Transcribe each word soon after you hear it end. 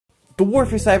The War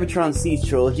for Cybertron Siege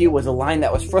trilogy was a line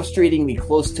that was frustratingly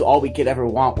close to all we could ever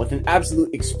want, with an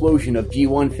absolute explosion of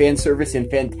G1 fan service and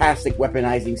fantastic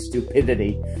weaponizing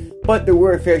stupidity. But there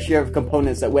were a fair share of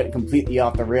components that went completely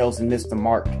off the rails and missed the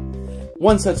mark.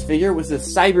 One such figure was the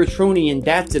Cybertronian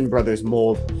Datsun Brothers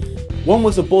mold. One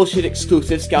was a bullshit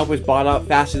exclusive scalpers bought out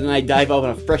faster than I dive out on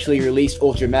a freshly released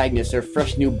Ultra Magnus or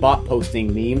fresh new bot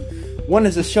posting meme. One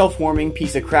is a shelf-warming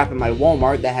piece of crap in my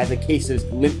Walmart that has a case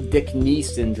of limp dick knee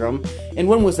syndrome, and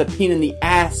one was a pain in the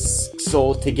ass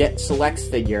soul to get selects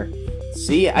figure.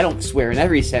 See, I don't swear in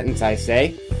every sentence I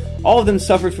say. All of them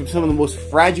suffered from some of the most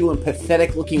fragile and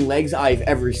pathetic looking legs I've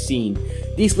ever seen.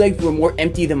 These legs were more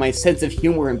empty than my sense of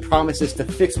humor and promises to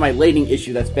fix my lighting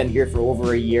issue that's been here for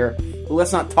over a year, but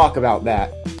let's not talk about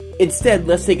that. Instead,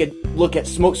 let's take a look at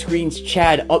Smokescreen's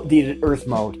Chad updated Earth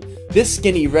mode. This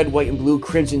skinny red, white, and blue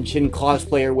Crimson Chin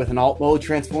cosplayer with an alt mode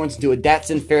transforms into a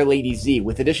Datsun Fair Lady Z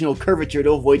with additional curvature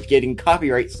to avoid getting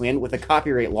copyright slammed with a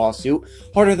copyright lawsuit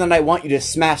harder than I want you to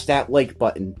smash that like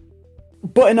button.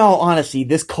 But in all honesty,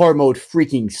 this car mode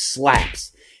freaking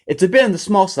slaps. It's a bit on the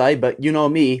small side, but you know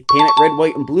me, paint it red,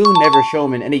 white, and blue, never show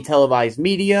them in any televised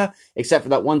media, except for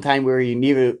that one time where you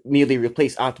nearly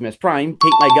replaced Optimus Prime,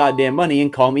 take my goddamn money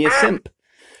and call me a simp.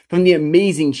 From the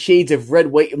amazing shades of red,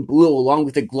 white, and blue along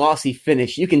with the glossy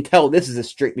finish, you can tell this is a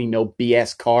strictly no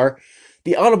BS car.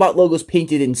 The Autobot logo is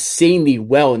painted insanely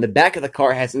well, and the back of the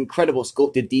car has incredible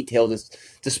sculpted details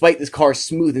despite this car's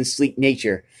smooth and sleek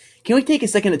nature. Can we take a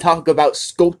second to talk about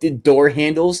sculpted door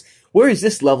handles? Where has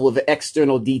this level of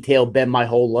external detail been my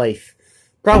whole life?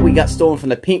 Probably got stolen from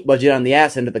the paint budget on the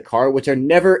ass end of the car, which are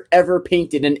never ever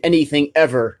painted in anything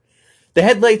ever. The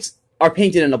headlights are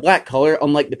painted in a black color,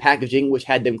 unlike the packaging, which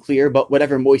had them clear, but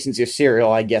whatever moistens your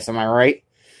cereal, I guess, am I right?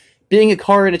 Being a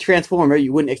car in a Transformer,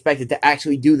 you wouldn't expect it to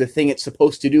actually do the thing it's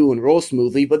supposed to do and roll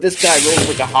smoothly, but this guy rolls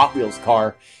like a Hot Wheels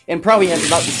car, and probably has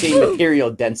about the same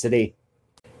material density.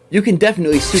 You can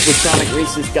definitely supersonic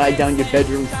race this guy down your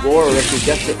bedroom floor, or if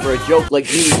you're desperate for a joke like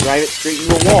me, drive it straight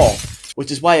into a wall.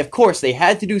 Which is why, of course, they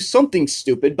had to do something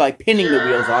stupid by pinning the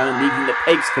wheels on and leaving the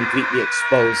pegs completely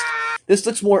exposed. This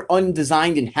looks more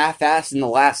undesigned and half-assed than the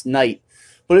last night.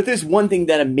 But if there's one thing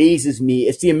that amazes me,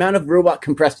 it's the amount of robot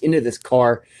compressed into this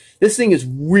car. This thing is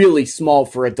really small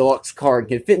for a deluxe car and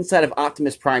can fit inside of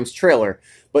Optimus Prime's trailer.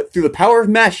 But through the power of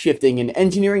mass shifting and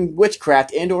engineering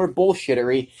witchcraft and or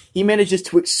bullshittery, he manages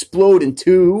to explode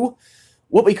into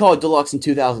what we call a deluxe in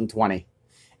 2020.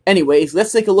 Anyways,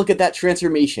 let's take a look at that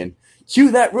transformation.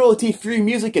 Cue that royalty-free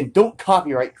music and don't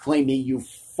copyright claim me, you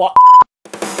fuck.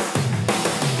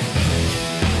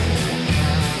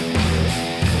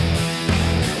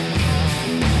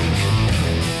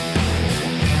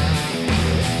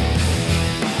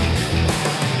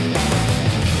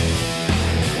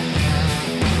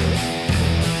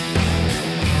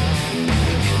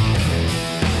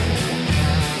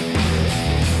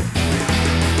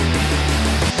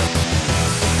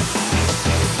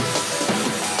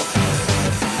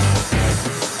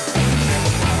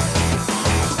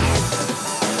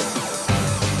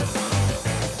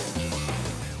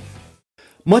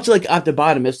 Much like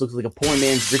Octobotamus looks like a poor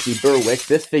man's Ricky Berwick,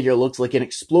 this figure looks like an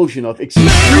explosion of extreme.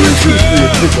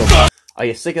 Are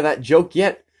you sick of that joke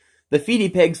yet? The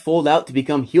feety pegs fold out to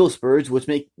become heel spurs, which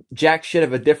make jack shit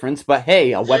of a difference, but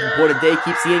hey, a weapon port a day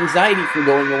keeps the anxiety from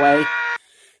going away.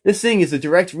 This thing is a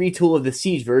direct retool of the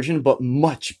Siege version, but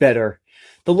much better.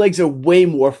 The legs are way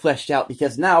more fleshed out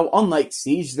because now, unlike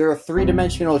Siege, they're a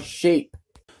three-dimensional shape.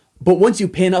 But once you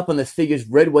pan up on this figure's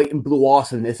red, white, and blue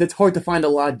awesomeness, it's hard to find a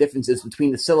lot of differences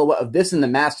between the silhouette of this and the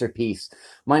masterpiece,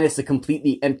 minus the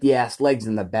completely empty-ass legs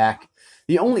in the back.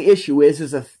 The only issue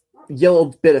is a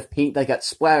yellow bit of paint that got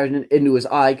splattered into his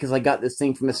eye because I got this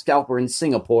thing from a scalper in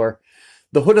Singapore.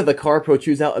 The hood of the car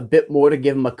protrudes out a bit more to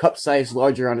give him a cup size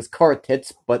larger on his car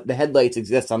tits, but the headlights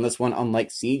exist on this one, unlike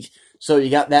Siege, so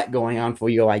you got that going on for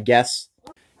you, I guess.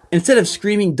 Instead of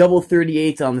screaming double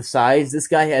 38s on the sides, this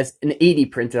guy has an 80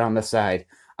 printed on the side.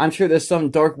 I'm sure there's some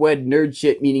dark web nerd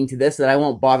shit meaning to this that I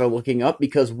won't bother looking up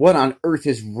because what on earth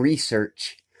is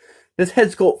research? This head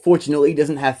sculpt fortunately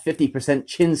doesn't have 50%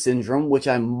 chin syndrome, which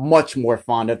I'm much more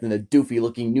fond of than the doofy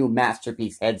looking new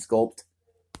masterpiece head sculpt.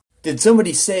 Did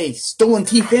somebody say Stolen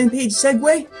T fan page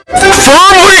segue?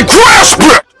 Firmly grasp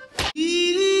it!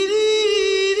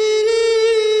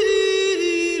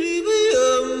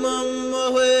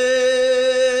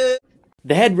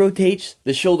 The head rotates,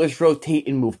 the shoulders rotate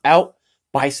and move out,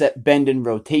 bicep bend and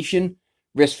rotation,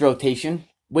 wrist rotation,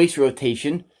 waist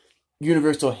rotation,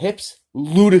 universal hips,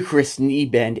 ludicrous knee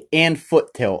bend, and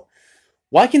foot tilt.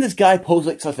 Why can this guy pose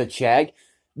like such a chag?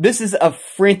 This is a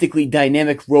frantically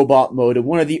dynamic robot mode, and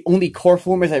one of the only core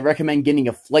formers I recommend getting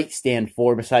a flight stand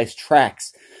for besides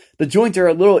tracks. The joints are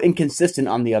a little inconsistent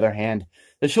on the other hand.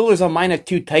 The shoulders on mine are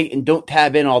too tight and don't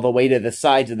tab in all the way to the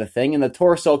sides of the thing, and the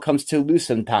torso comes too loose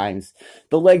sometimes.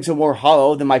 The legs are more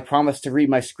hollow than my promise to read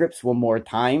my scripts one more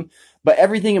time, but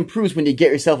everything improves when you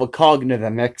get yourself a cog into the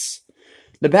mix.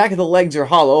 The back of the legs are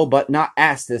hollow, but not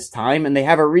ass this time, and they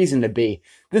have a reason to be.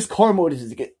 This core mode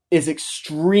is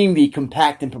extremely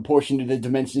compact in proportion to the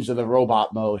dimensions of the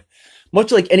robot mode.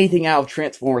 Much like anything out of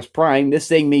Transformers Prime, this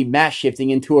thing made mass shifting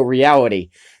into a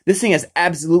reality. This thing has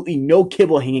absolutely no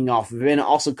kibble hanging off of it, and it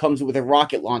also comes with the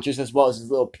rocket launchers as well as his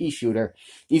little pea shooter.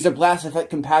 These are blast effect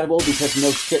compatible because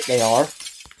no shit they are,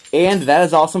 and that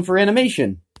is awesome for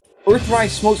animation.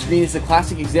 Earthrise Smokescreen is a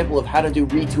classic example of how to do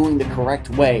retooling the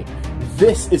correct way.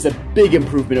 This is a big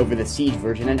improvement over the Siege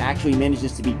version and actually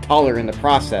manages to be taller in the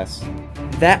process.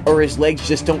 That or his legs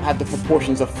just don't have the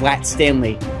proportions of Flat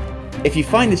Stanley. If you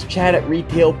find this Chad at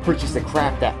retail, purchase the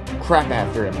crap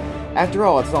after him. After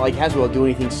all, it's not like Hasbro will do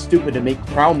anything stupid to make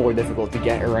Prowl more difficult to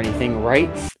get or anything, right?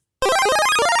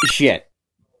 Shit.